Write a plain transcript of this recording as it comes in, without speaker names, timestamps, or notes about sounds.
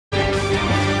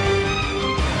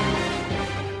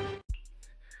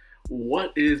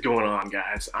What is going on,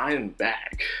 guys? I am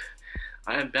back.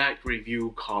 I am back to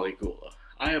review Caligula.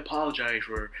 I apologize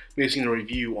for missing a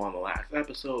review on the last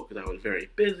episode because I was very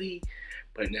busy,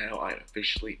 but now I'm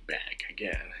officially back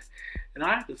again. And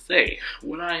I have to say,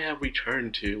 what I have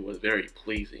returned to was very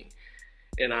pleasing.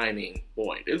 And I mean,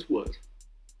 boy, this was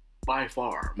by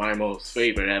far my most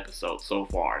favorite episode so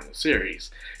far in the series.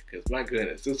 Because my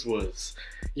goodness, this was,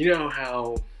 you know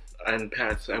how in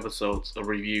past episodes of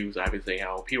reviews I've been saying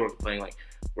how people are complaining like,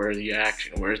 where's the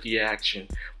action, where's the action?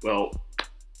 Well,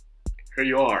 here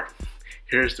you are.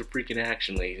 Here's the freaking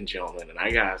action, ladies and gentlemen. And I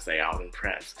gotta say, I was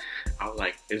impressed. I was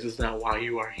like, is this not why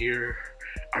you are here?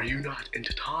 Are you not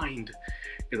entertained?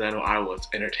 Because I know I was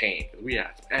entertained. We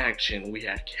had some action, we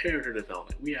had character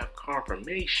development, we have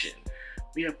confirmation,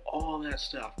 we have all that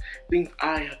stuff. Things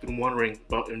I have been wondering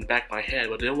about in the back of my head,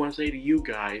 but I didn't want to say to you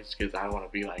guys because I don't want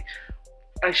to be like,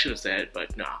 I should have said it,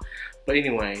 but nah. But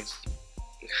anyways,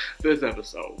 this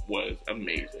episode was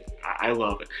amazing. I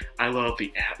love it. I love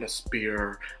the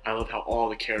atmosphere. I love how all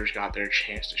the characters got their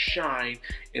chance to shine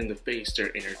and to face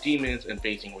their inner demons and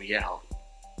facing reality.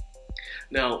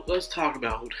 Now, let's talk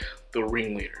about the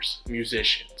ringleaders,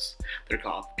 musicians. They're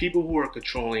called people who are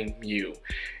controlling Mew.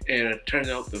 And it turns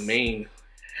out the main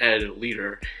head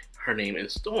leader, her name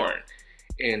is Thorn.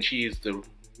 And she's the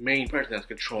main person that's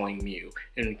controlling Mew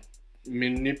and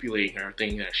manipulating her,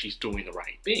 thinking that she's doing the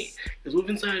right thing. Because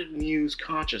within inside Mew's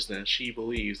consciousness, she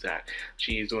believes that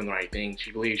she's doing the right thing.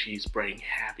 She believes she's spreading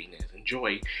happiness and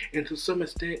joy. And to some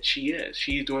extent, she is.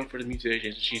 She's doing it for the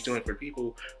musicians. She's doing it for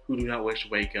people who do not wish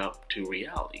to wake up to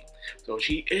reality. So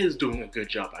she is doing a good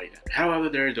job at that. However,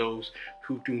 there are those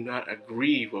who do not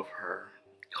agree with her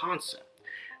concept,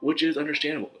 which is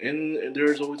understandable. And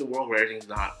there's always a world where everything's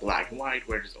not black and white,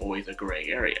 where there's always a gray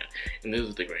area. And this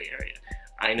is the gray area.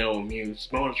 I know Mew's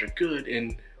motives are good,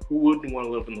 and who wouldn't want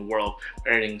to live in the world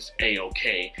where everything's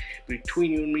a-okay?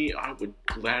 Between you and me, I would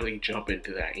gladly jump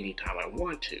into that anytime I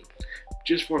want to.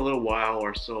 Just for a little while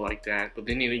or so like that, but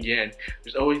then again,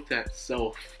 there's always that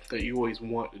self that you always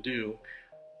want to do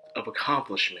of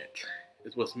accomplishment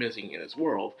is what's missing in this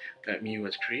world that Mew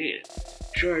has created.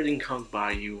 Sure, everything comes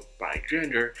by you by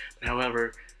gender, but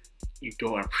however, you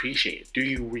don't appreciate it. Do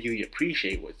you really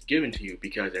appreciate what's given to you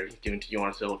because everything's given to you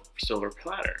on a silver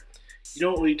platter? You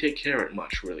don't really take care of it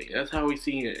much, really. That's how we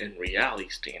see it in reality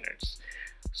standards.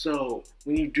 So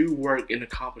when you do work and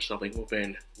accomplish something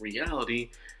within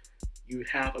reality, you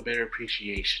have a better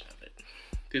appreciation of it.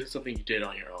 This is something you did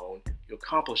on your own. You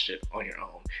accomplished it on your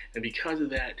own. And because of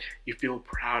that, you feel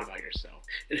proud about yourself.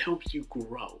 It helps you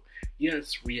grow.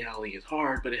 Yes, reality is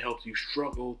hard, but it helps you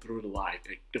struggle through the life.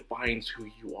 It defines who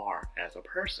you are as a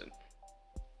person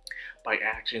by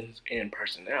actions and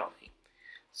personality.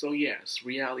 So yes,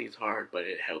 reality is hard, but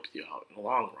it helps you out in the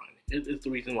long run. It is the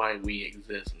reason why we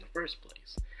exist in the first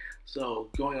place. So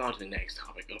going on to the next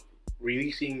topic of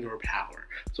releasing your power.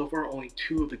 So far, only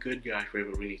two of the good guys were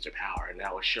able to release their power, and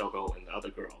that was Shogo and the other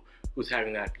girl who's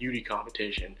having that beauty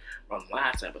competition from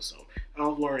last episode. I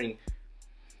was learning.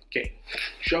 Okay,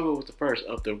 Shogo was the first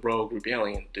of the Rogue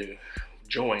Rebellion to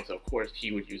join, so of course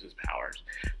he would use his powers.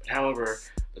 But however,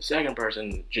 the second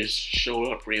person just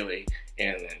showed up really,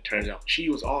 and then it turns out she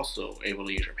was also able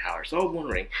to use her powers. So I was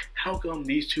wondering, how come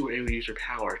these two were able to use their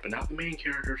powers, but not the main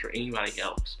characters or anybody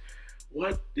else?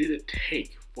 What did it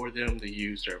take for them to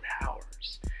use their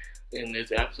powers? And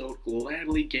this episode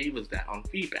gladly gave us that on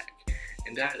feedback.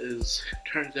 And that is,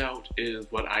 turns out, is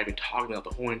what I've been talking about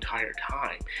the whole entire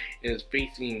time. And is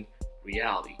facing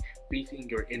reality, facing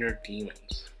your inner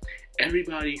demons.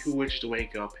 Everybody who wishes to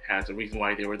wake up has a reason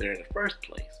why they were there in the first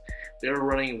place. They were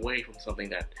running away from something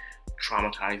that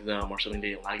traumatized them, or something they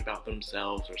didn't like about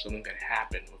themselves, or something that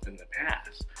happened within the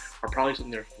past, or probably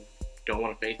something they don't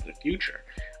want to face in the future.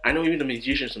 I know even the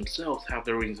musicians themselves have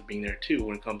their reasons of being there too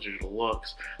when it comes to their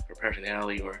looks, their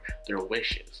personality, or their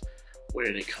wishes.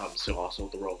 When it comes to also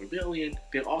the Rogue Rebellion,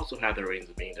 they also have their reasons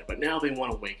of being there. But now they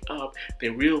want to wake up. They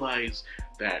realize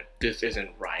that this isn't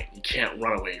right. You can't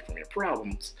run away from your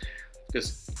problems.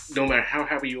 Because no matter how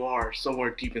happy you are,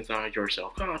 somewhere deep inside your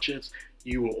self-conscious,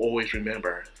 you will always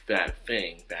remember that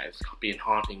thing that is being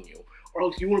haunting you. Or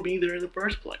else you won't be there in the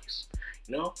first place.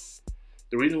 You know?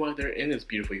 The reason why they're in this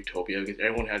beautiful utopia is because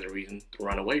everyone has a reason to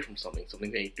run away from something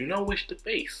they do not wish to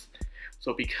face.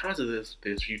 So because of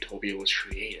this utopia was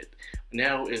created.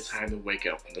 Now it's time to wake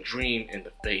up from the dream and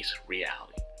to face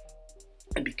reality.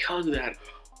 And because of that,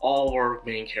 all our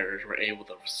main characters were able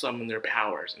to summon their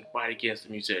powers and fight against the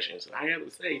musicians. And I have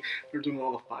to say, they were doing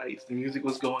all the fights, the music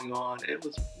was going on, it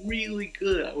was really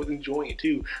good. I was enjoying it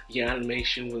too. The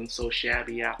animation wasn't so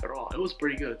shabby after all. It was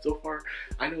pretty good. So far,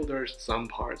 I know there's some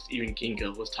parts, even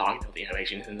Ginga was talking about the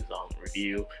animation in his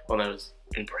review, on his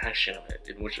impression of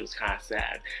it, which was kind of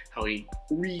sad, how he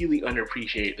really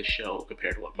underappreciated the show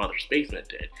compared to what Mother's Basement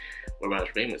did, where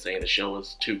Mother's Basement saying the show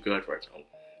was too good for its own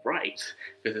right,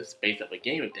 because it's based off a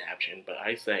game adaptation, but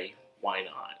I say, why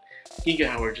not? Ginga,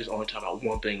 however, just only talked about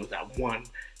one thing, was that one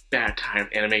bad time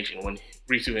of animation when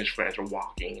Ritsu and his friends were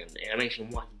walking, and the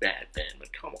animation was bad then,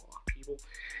 but come on, people.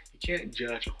 You can't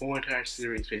judge a whole entire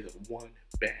series based on one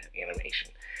bad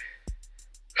animation.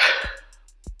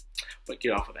 But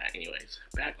get off of that anyways.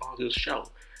 Back onto the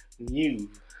show. Mew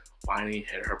finally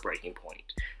hit her breaking point.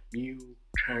 Mew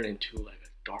turned into like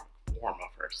a dark form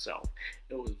of herself.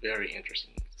 It was very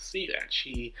interesting to see that.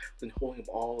 She was holding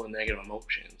all the negative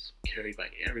emotions carried by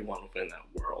everyone within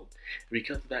that world. And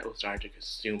because of that, it was starting to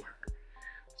consume her.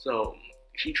 So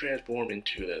she transformed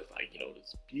into this, like, you know,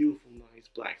 this beautiful, nice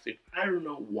black suit. I don't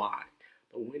know why,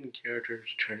 but when characters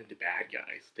turn into bad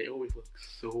guys, they always look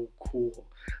so cool.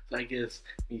 So I guess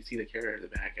when you see the character as a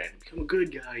bad guy and become a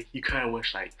good guy, you kind of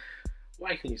wish, like,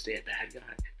 why can't you stay a bad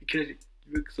guy? Because you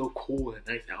look so cool in a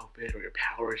nice outfit, or your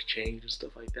powers change and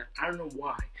stuff like that. I don't know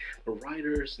why. The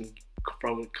writers and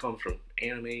come from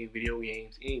anime, video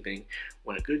games, anything.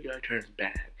 When a good guy turns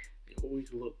bad, they always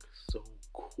look so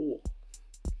cool.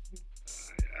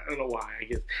 I don't know why. I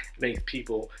guess it makes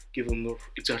people give them the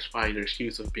justify their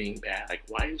excuse of being bad. Like,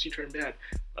 why did she turn bad?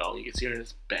 Well, you can see her in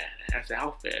this badass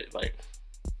outfit. Like,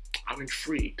 I'm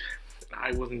intrigued.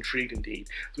 I was intrigued indeed.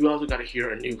 So we also got to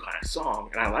hear a new kind of song,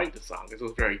 and I like the song because it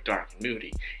was very dark and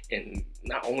moody. And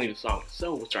not only the song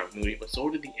itself was dark and moody, but so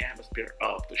did the atmosphere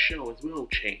of the show as well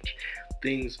change.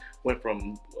 Things went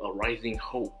from a rising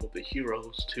hope of the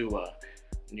heroes to a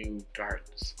new dark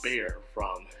despair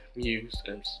from Mew's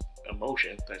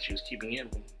emotions that she was keeping in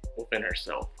within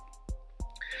herself.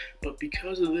 But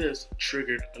because of this,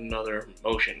 triggered another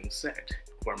emotion set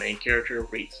for our main character,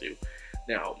 Ritsu.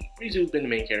 Now, Ritsu's been the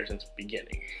main character since the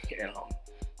beginning, and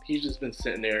he's just been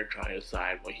sitting there trying to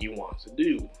decide what he wants to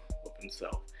do with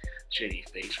himself. Should he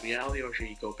face reality, or should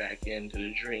he go back into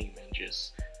the dream and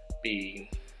just be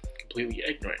completely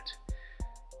ignorant?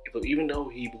 So even though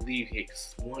he believed he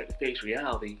wanted to face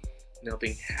reality,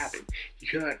 nothing happened. He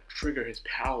could not trigger his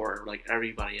power like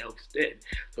everybody else did.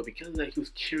 So because of that, he was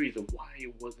curious of why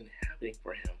it wasn't happening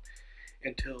for him,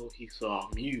 until he saw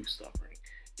Mew suffering.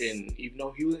 And even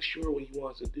though he wasn't sure what he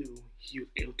wanted to do, he was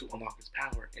able to unlock his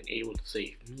power and able to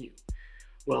save Mew.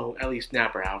 Well, at least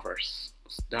snap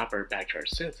her back to her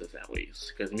senses, at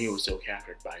least, because Mew was still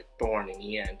captured by Thorn in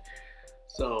the end.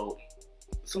 So,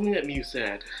 something that Mew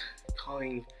said,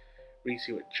 calling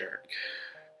Ritsu a jerk.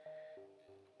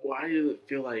 Why does it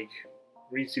feel like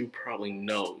Ritsu probably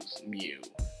knows Mew?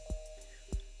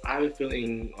 I have a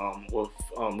feeling with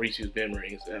Ritsu's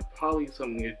memories that probably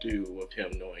something to do with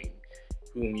him knowing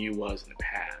who Mew was in the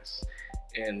past.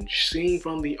 And seeing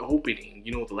from the opening,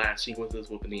 you know, the last sequences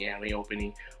within the anime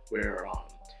opening where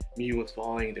Mew was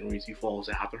falling, then Ritsu falls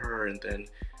after her, and then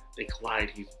they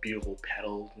collide these beautiful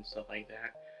petals and stuff like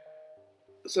that.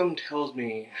 Something tells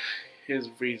me his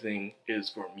reasoning is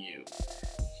for Mew.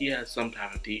 He has some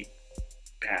type of deep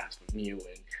past with Mew,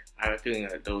 and I have a feeling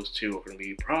that those two are going to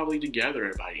be probably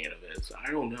together by the end of this. I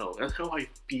don't know. That's how I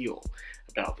feel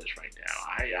about this right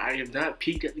now. I have not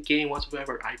peeked at the game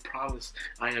whatsoever. I promise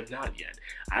I have not yet.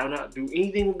 I will not do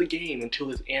anything with the game until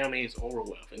this anime is over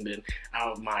with, and then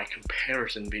I'll have my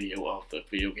comparison video of the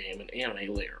video game and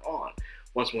anime later on.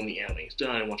 When the anime is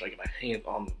done, once I get my hands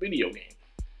on the video game.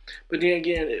 But then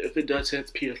again, if it does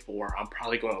hit PS4, I'm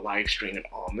probably going to live stream it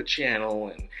on the channel,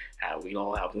 and we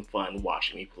all have some fun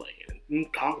watching me play it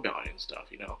and talk about it and stuff,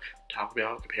 you know, talk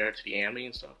about it, compare it to the anime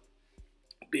and stuff.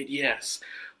 But yes,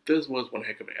 this was one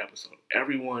heck of an episode.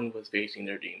 Everyone was facing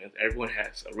their demons. Everyone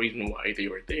has a reason why they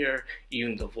were there.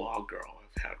 Even the vlog girl,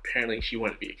 how apparently she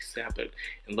wanted to be accepted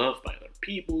and loved by other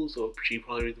people, so she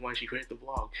probably the reason why she created the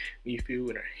vlog. Mifu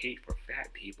and her hate for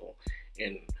fat people,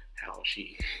 and how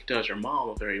she does her mom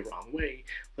a very wrong way,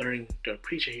 learning to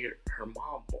appreciate her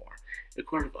mom more. Of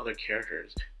course, with other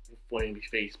characters, wanting to be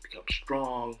faced, become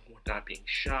strong, not being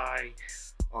shy,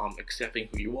 accepting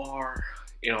who you are,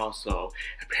 and also,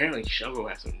 apparently Shogo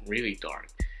has some really dark,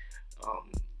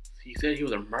 he said he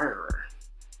was a murderer.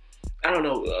 I don't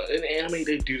know, in anime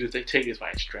they do this, they take this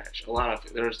by a stretch.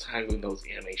 There's times in those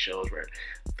anime shows where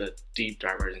the deep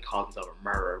dark version calls himself a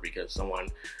murderer because someone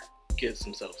gets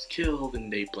themselves killed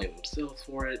and they blame themselves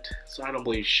for it. So I don't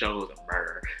believe Shogo is a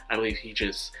murderer. I believe he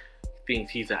just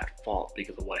thinks he's at fault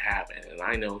because of what happened, and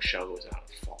I know Shogo is not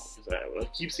at fault because I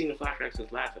keep seeing the flashbacks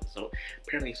since last episode.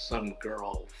 Apparently, some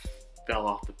girl fell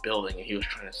off the building and he was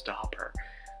trying to stop her.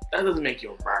 That doesn't make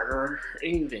you a murderer or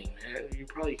anything, man. You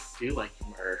probably feel like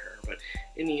you murdered her, but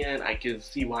in the end, I can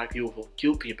see why people feel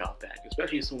guilty about that,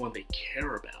 especially someone they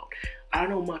care about. I don't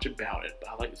know much about it, but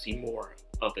I'd like to see more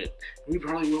of it. We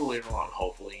probably will later on,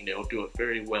 hopefully, and they'll do a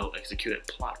very well executed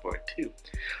plot for it too.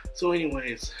 So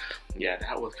anyways, yeah,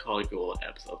 that was Caligula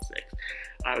episode 6.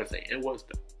 I would say it was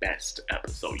the best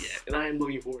episode yet, and I am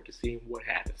looking forward to seeing what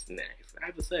happens next. I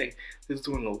have to say, this is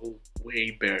doing a little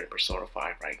way better than Persona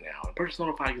 5 right now, and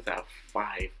Persona 5 is at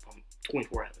 5 from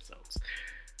 24 episodes.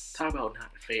 Talk about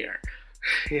not fair.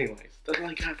 Anyways, that's all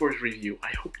I got for this review.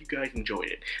 I hope you guys enjoyed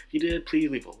it. If you did, please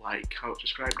leave a like, comment,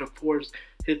 subscribe, and of course,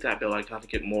 hit that bell icon to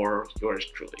get more of yours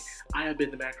truly. I have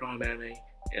been the Madime,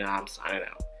 and I'm signing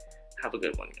out. Have a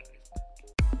good one, guys.